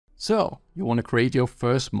So, you want to create your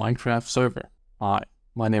first Minecraft server. Hi,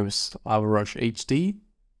 my name is LavaRushHD.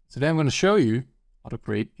 Today I'm going to show you how to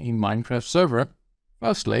create a Minecraft server.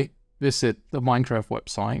 Firstly, visit the Minecraft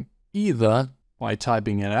website, either by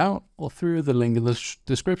typing it out or through the link in the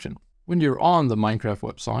description. When you're on the Minecraft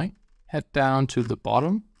website, head down to the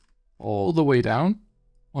bottom, all the way down,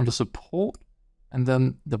 onto support, and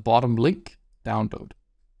then the bottom link, download.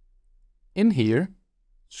 In here,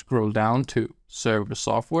 scroll down to server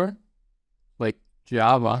software, click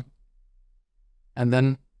Java, and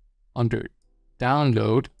then under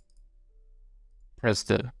download, press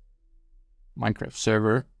the Minecraft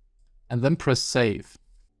server, and then press save.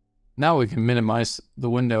 Now we can minimize the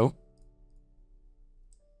window.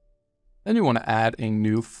 Then you want to add a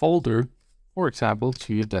new folder, for example,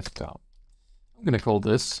 to your desktop. I'm going to call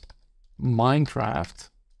this Minecraft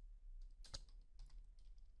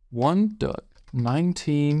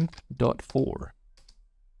 1.19.4.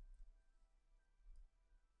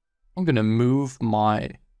 I'm going to move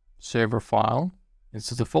my server file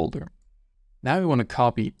into the folder. Now we want to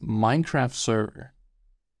copy Minecraft server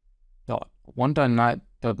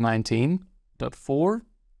 1.19.4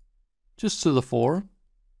 just to the 4,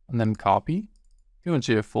 and then copy, go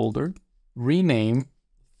into your folder, rename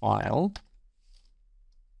file,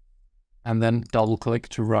 and then double click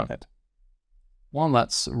to run it. While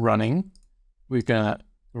that's running, we're gonna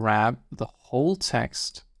grab the whole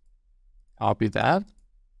text, copy that,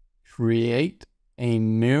 create a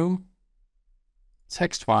new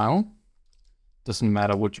text file. Doesn't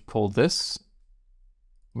matter what you call this.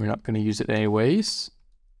 We're not gonna use it anyways.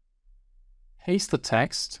 Paste the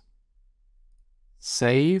text,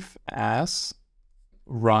 save as,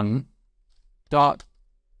 run, dot,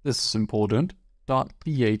 this is important, dot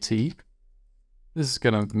 .bat. This is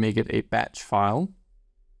going to make it a batch file.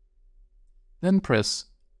 Then press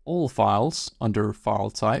all files under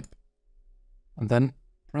file type, and then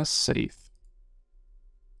press save.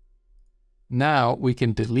 Now we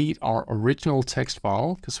can delete our original text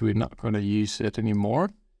file because we're not going to use it anymore.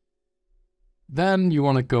 Then you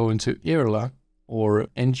want to go into EULA, or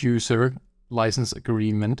End User License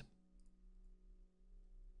Agreement,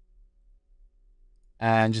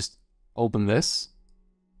 and just open this,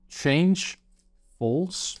 change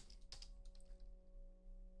false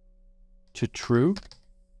to true,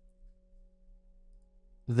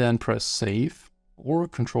 then press save or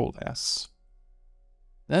Control S.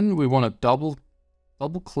 Then we want to double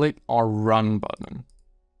click our run button.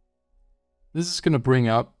 This is going to bring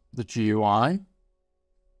up the GUI,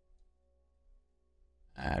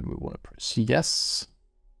 and we want to press yes.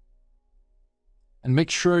 And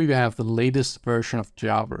make sure you have the latest version of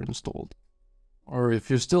Java installed. Or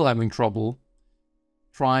if you're still having trouble,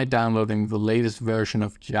 try downloading the latest version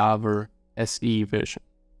of Java SE version.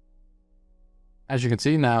 As you can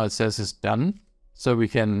see now, it says it's done. So we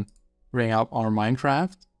can bring up our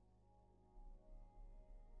Minecraft.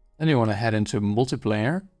 Then you want to head into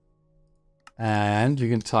multiplayer. And you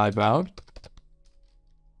can type out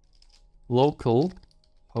local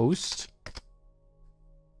host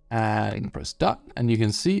and press dot. And you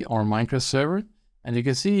can see our Minecraft server. And you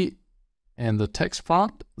can see in the text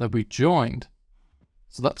font that we joined.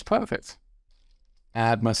 So that's perfect.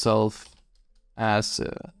 Add myself as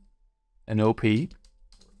an OP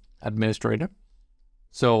administrator.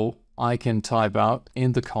 So I can type out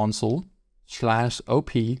in the console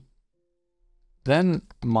 /OP, then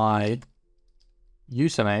my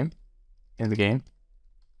username in the game,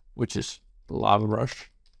 which is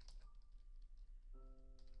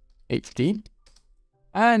LavaRushHD.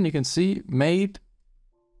 And you can see made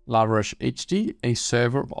LavaRushHD a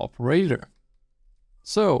server operator.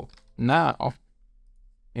 So now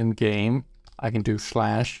in game, I can do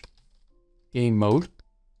 /game mode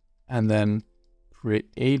and then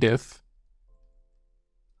creative,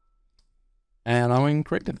 and I'm in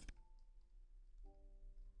creative.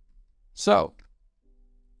 So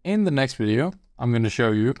in the next video, I'm going to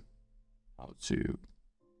show you how to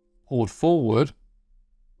port forward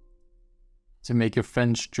to make your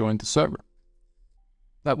friends join the server.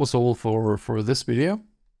 That was all for this video.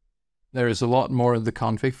 There is a lot more in the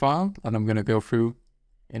config file that I'm going to go through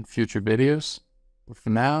in future videos. But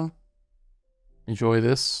for now, enjoy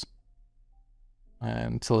this.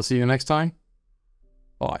 And until I see you next time,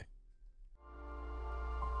 bye.